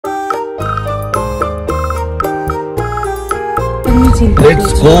নিয়ে চিন্তা করছি।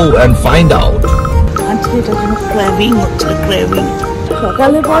 Let's go and find out. আজকে এটা জন্য ক্র্যাভিং হচ্ছে, ক্র্যাভিং।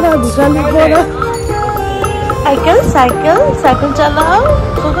 সকালে পড়া, বিকালে পড়া। সাইকেল সাইকেল সাইকেল চালাও,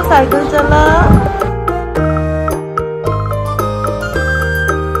 তোকে সাইকেল চালাও।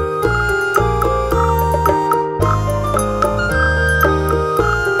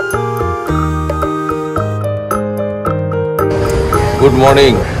 Good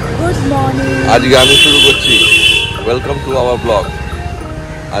morning. Good morning. আজকে আমি শুরু করছি। Welcome to our blog.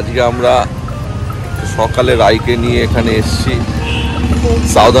 আজকে আমরা সকালে রাইকে নিয়ে এখানে এসেছি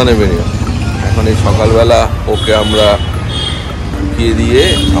সাউদার্ন এভিনিউ। এখন এই সকালবেলা ওকে আমরা ঢুকিয়ে দিয়ে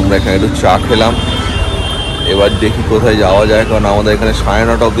আমরা এখানে একটু চা খেলাম। এবার দেখি কোথায় যাওয়া যায়, কারণ আমাদের এখানে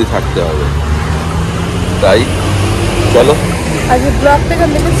 9:30 অবধি থাকতে হবে। তাই চলো আজকে ব্লগটা এখান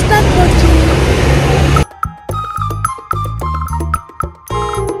থেকে স্টার্ট করছি।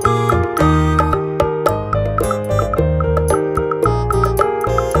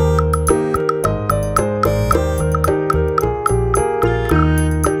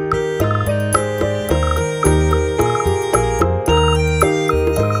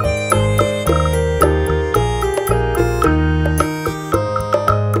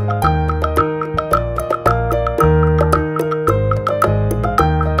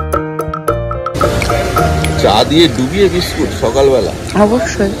 চা দিয়ে ডুবিয়ে বিস্কুট সকালবেলা?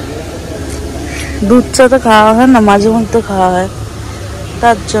 অবশ্যই, দুধ চা তো খাওয়া হয় না, মাঝে মধ্যে খাওয়া হয়,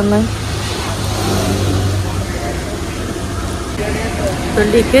 তার জন্যই। তো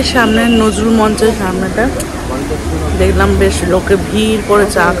লেকের সামনে, নজরুল মঞ্চের সামনেটা দেখলাম বেশ লোকে ভিড় করে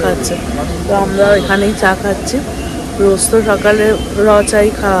চা খাচ্ছে। তো আমরা এখানেই চা খাচ্ছি। রোজ তো সকালে র চাই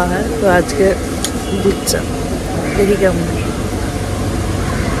খাওয়া হয়, তো আজকে দুধ চা। দেখি কেমন।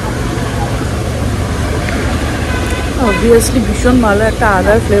 অবভিয়াসলি ভীষণ ভালো, একটা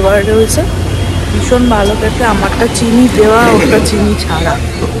আদার ফ্লেভার রয়েছে, ভীষণ ভালো খেতে। আমারটা চিনি দেওয়া, ওটা চিনি ছাড়া।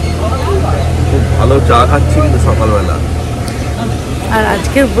 খুব ভালো চা খাচ্ছি কিন্তু সকালবেলা। আর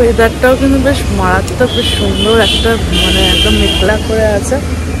আজকের ওয়েদারটাও কিন্তু বেশ মারাত্মক, বেশ সুন্দর একটা, মানে একদম মেঘলা করে আছে,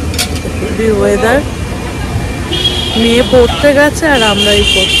 হেভি ওয়েদার। মেয়ে পড়তে গেছে আর আমরা এই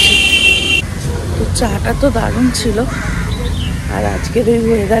করছি। তো চাটা তো দারুণ ছিল, আর আজকের এই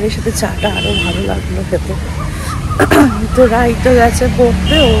ওয়েদারের সাথে চাটা আরও ভালো লাগলো খেতে। তো রাইটা গেছে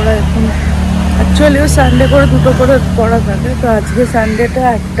পড়তে, ওরা এখন অ্যাকচুয়ালি ও সানডে করে দুটো করে পড়া থাকে। তো আজকে সানডেটা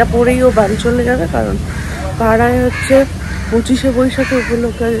একটা পড়েই ও বাড়ি চলে যাবে, কারণ পাড়ায় হচ্ছে 25শে বৈশাখে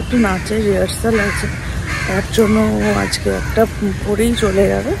উপলক্ষে একটু নাচের রিহার্সাল আছে, তার জন্য ও আজকে একটা পড়েই চলে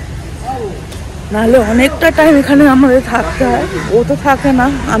যাবে। নাহলে অনেকটা টাইম এখানে আমাদের থাকতে হয়। ও তো থাকে না,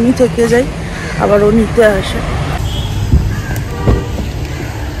 আমি থেকে যাই, আবার ও নিতে আসে।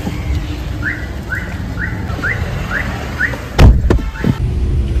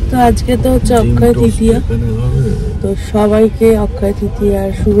 তো আজকে তো হচ্ছে অক্ষয় তৃতীয়া, তো সবাইকে অক্ষয় তৃতীয়ার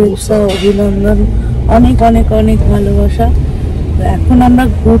শুভেচ্ছা, অভিনন্দন, অনেক অনেক অনেক ভালোবাসা। তো এখন আমরা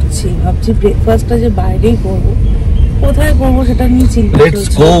ঘুরছি, ভাবছি ব্রেকফাস্টটা যে বাইরেই করবো, কোথায় করবো সেটা নিয়ে চিন্তা করছি। Let's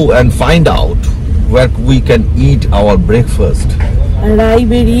go and find out where we can eat our breakfast. আর রাই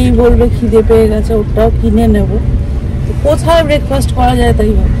বেরিয়েই বলবে খিদে পেয়ে গেছে, ওটাও কিনে নেবো। তো কোথায় ব্রেকফাস্ট করা যায়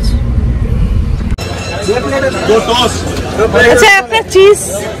তাই ভাবছি। আচ্ছা,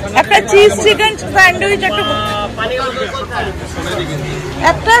 একটা চিজ চিকেন স্যান্ডউইচ,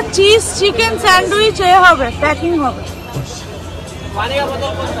 একটা চিজ চিকেন স্যান্ডউইচ হবে, প্যাকিং হবে।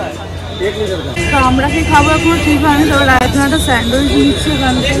 তো আমরা কি খাবো এখন ঠিক হয়নি, তো রাইতে একটা স্যান্ডউইচ নিচ্ছি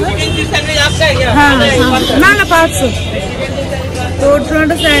ওখান থেকে। হ্যাঁ, না না পাচ্ছ, তো ওর জন্য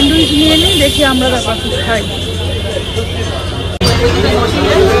একটা স্যান্ডউইচ নিয়ে নিই, দেখি আমরা ব্যাপারটা খাই।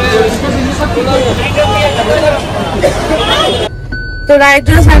 তো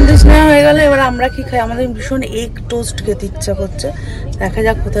রাইটার স্যান্ডউইচ নেওয়া হয়ে গেল, এবার আমরা কি খাই? আমাদের ভীষণ এগ টোস্ট খেতে ইচ্ছা করছে, দেখা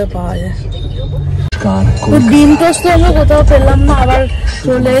যাক কোথায় পাওয়া যায়। তো ডিম টোস্ট আমরা কোথাও পেলাম না, আবার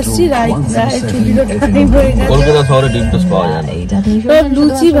চলে এসেছি রায় ছুটিরও টাইম হয়ে গেছে। কলকাতা শহরে ডিম টোস্ট পাওয়া যায় না, তো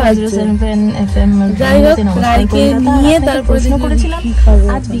লুচি ভাজছে। যাই হোক, রায়কে নিয়ে তারপরে করেছিলাম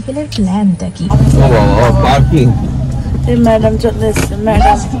আজ বিকেলের প্ল্যানটা কি। পার্কিং। ম্যাডাম চলে এসছে।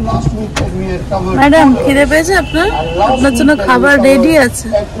 ম্যাডাম খিদে পেয়েছে আপনার? আপনার জন্য খাবার রেডি আছে।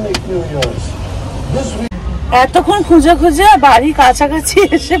 এতক্ষণ খুঁজে খুঁজে বাড়ির কাছাকাছি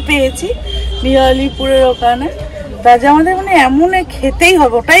এসে পেয়েছি, বিহালিপুরের ওখানে। তাই আমাদের মানে এমন খেতেই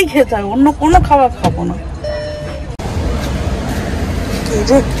হবে, ওটাই খেতে হবে, অন্য কোনো খাবার খাবো না।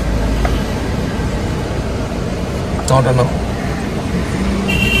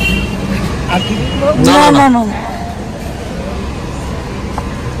 না না না,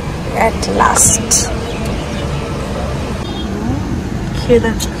 at last খেয়ে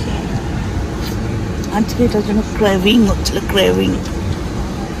আজকে এটার জন্য ক্রেভিং হচ্ছিল, ক্রেভিং।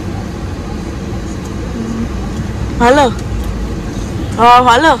 ভালো,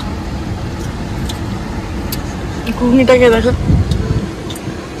 ভালো। ঘুগনিটাকে দেখো,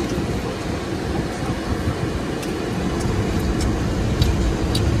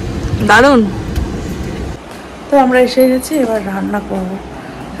 দারুন। তো আমরা এসে গেছি, এবার রান্না করবো।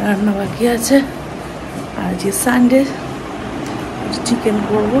 রান্না বাকি আছে, আর যে সানডে চিকেন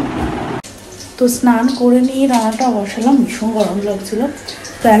করবো। তো স্নান করে নিয়ে রান্নাটা বসালাম, ভীষণ গরম লাগছিল।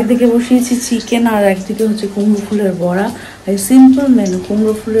 তো একদিকে বসিয়েছি চিকেন, আর একদিকে হচ্ছে কুমড়ো ফুলের বড়া। এই সিম্পল মেনু,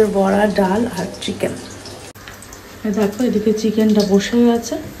 কুমড়ো ফুলের বড়া, ডাল আর চিকেন। দেখো এদিকে চিকেনটা বসে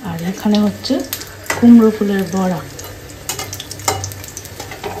গেছে, আর এখানে হচ্ছে কুমড়ো ফুলের বড়া।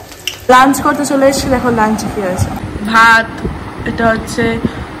 লাঞ্চ করতে চলে এসেছি, দেখো লাঞ্চে কি হয়েছে। ভাত, এটা হচ্ছে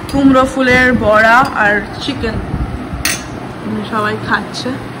কুমড়ো ফুলের বড়া আর চিকেন, সবাই খাচ্ছে।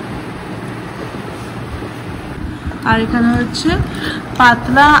 আর এখানে হচ্ছে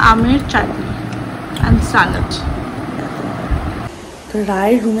পাতলা আমের চাটনি অ্যান্ড স্যালাড। তো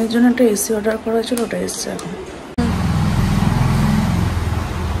রায়ের রুমের জন্য একটা এসি অর্ডার করা ছিল, ওটা এসছে এখন।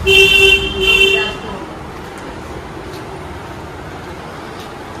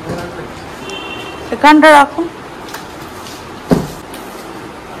 এখানটা রাখুন।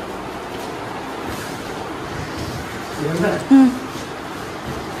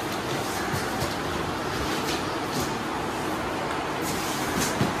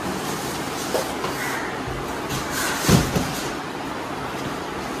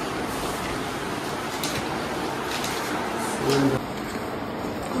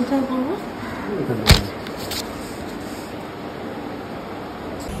 কোথায় করবো?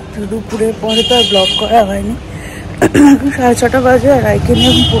 দুপুরের পরে তো আর ব্লগ করা হয়নি। এখন 6:30 বাজে, আর রাইকে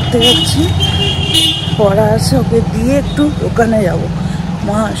নিয়ে আমি পড়তে যাচ্ছি। পড়া আছে, ওকে দিয়ে একটু দোকানে যাব,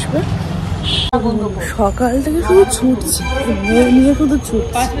 মা আসবে। সকাল থেকে শুধু ছুটছি, মেয়ে নিয়ে শুধু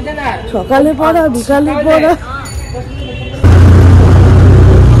ছুটছি। সকালে পড়া, বিকালে পড়া।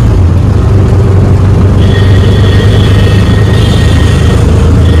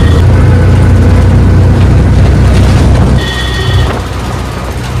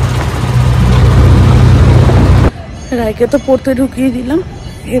 রায়কে তো পড়তে ঢুকিয়ে দিলাম,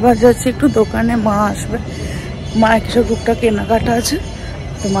 এবার যাচ্ছি একটু দোকানে, মা আসবে। মায়ের কিছু টুকটাক কেনাকাটা আছে,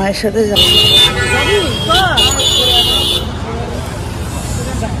 তো মায়ের সাথে যাবো।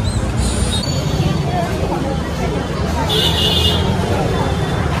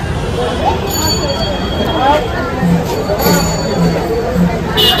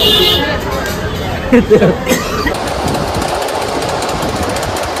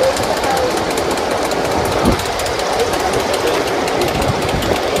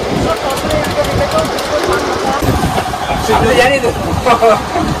 জানি তো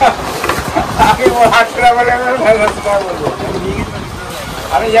আগে হাত করা বলে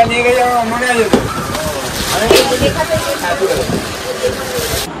আমি জানিয়ে গেছি, আমার মনে আছে তো।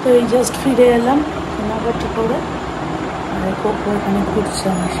 তো এই জাস্ট ফিরে এলাম কেনাকাটা করে, আর কোকো এখানে ঘুরছে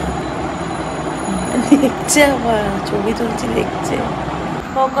আমার সাথে, দেখছে আবার ছবি তুলছি, দেখছে।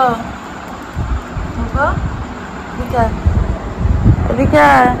 কোকো, কোকো এদিকে, এদিকে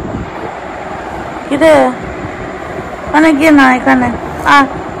কি রে? এখানে গিয়ে না, এখানে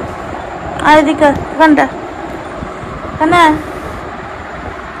এদিকে, এখানটা, এখানে।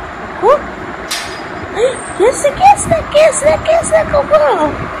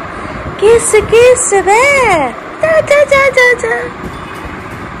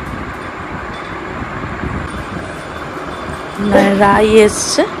 রাই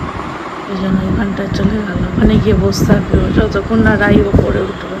এসছে, ওই জন্য এখানটা চলে গেল। ওখানে গিয়ে বসে থাকবে যতক্ষণ না রাই ওপরে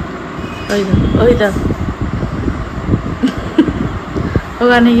উঠবে। ওই দেখ, ওই দেখ,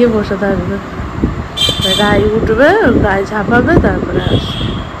 ওখানে গিয়ে বসে থাকবে। রাই উঠবে, গায়ে ঝাঁপাবে, তারপরে আসবে।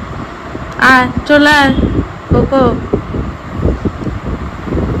 আয়, চলে আয় কোকো।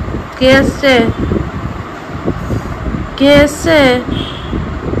 কে এসছে? কে এসছে?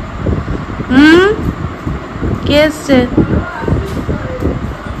 কে এসছে?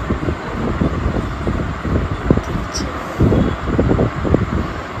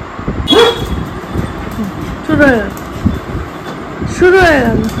 শুরু হয়ে গেল, শুরু হয়ে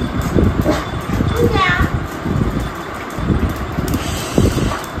গেল।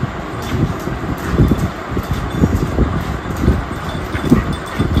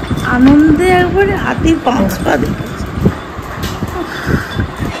 আনন্দে একবারে হাতি 5 পা দেখেছে।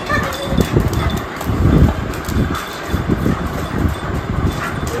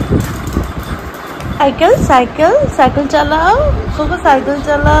 সাইকেল, সাইকেল, সাইকেল চালাও কোকো, সাইকেল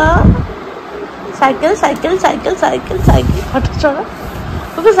চালাও। Cycle, cycle, cycle, cycle, cycle, হাঁটা চড়া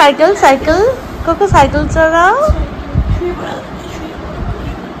cocoa, cycle, cycle. Cocoa cycle চালাও।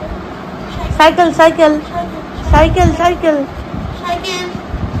 Cycle cycle cycle cycle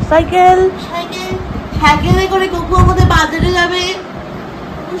cycle সাইকেলে করে কোকো আমাদের বাজারে যাবে।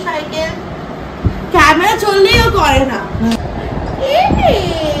 সাইকেল ক্যামেরা চললেও করে না।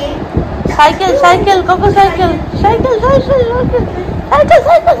 Cycle cycle cocoa cycle cycle cycle cycle cycle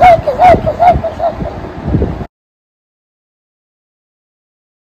cycle cycle